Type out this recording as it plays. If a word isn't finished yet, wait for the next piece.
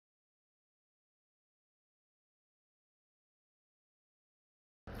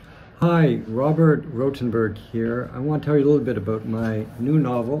Hi, Robert Rotenberg here. I want to tell you a little bit about my new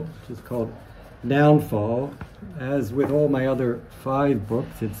novel, which is called Downfall. As with all my other 5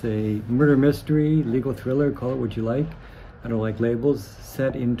 books, it's a murder mystery, legal thriller, call it what you like. I don't like labels,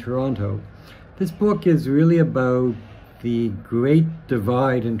 set in Toronto. This book is really about the great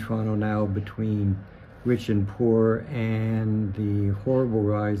divide in Toronto now between rich and poor and the horrible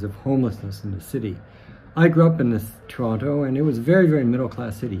rise of homelessness in the city. I grew up in Toronto, and it was a very, very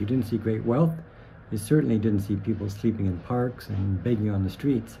middle-class city. You didn't see great wealth. You certainly didn't see people sleeping in parks and begging on the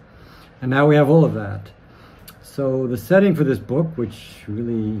streets. And now we have all of that. So the setting for this book, which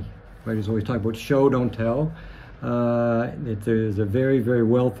really writers always talk about show, don't tell, there's a very, very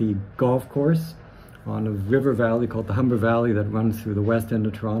wealthy golf course on a river valley called the Humber Valley that runs through the west end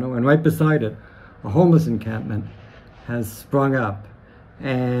of Toronto. And right beside it, a homeless encampment has sprung up.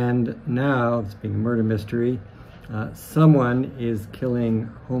 And now, it's being a murder mystery, someone is killing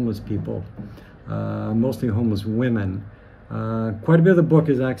homeless people, mostly homeless women. Quite a bit of the book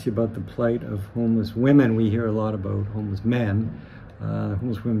is actually about the plight of homeless women. We hear a lot about homeless men.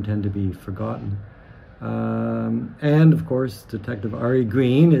 Homeless women tend to be forgotten. And of course, Detective Ari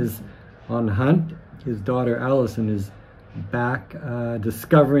Green is on the hunt. His daughter Allison is back,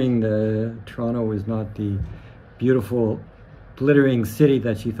 discovering that Toronto is not the beautiful glittering city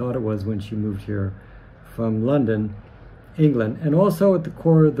that she thought it was when she moved here from London, England. And also at the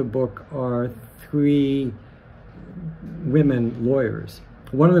core of the book are 3 women lawyers.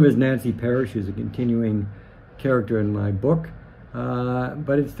 One of them is Nancy Parrish, who's a continuing character in my book.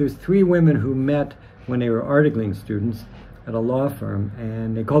 But there's 3 women who met when they were articling students at a law firm,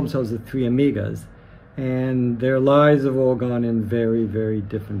 and they call themselves the 3 Amigas. And their lives have all gone in very, very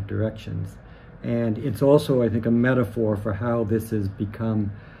different directions. And it's also, I think, a metaphor for how this has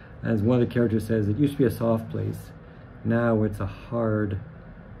become, as one of the characters says, it used to be a soft place. Now it's a hard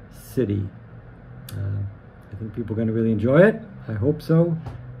city. I think people are going to really enjoy it. I hope so.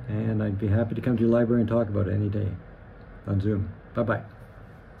 And I'd be happy to come to your library and talk about it any day on Zoom. Bye-bye.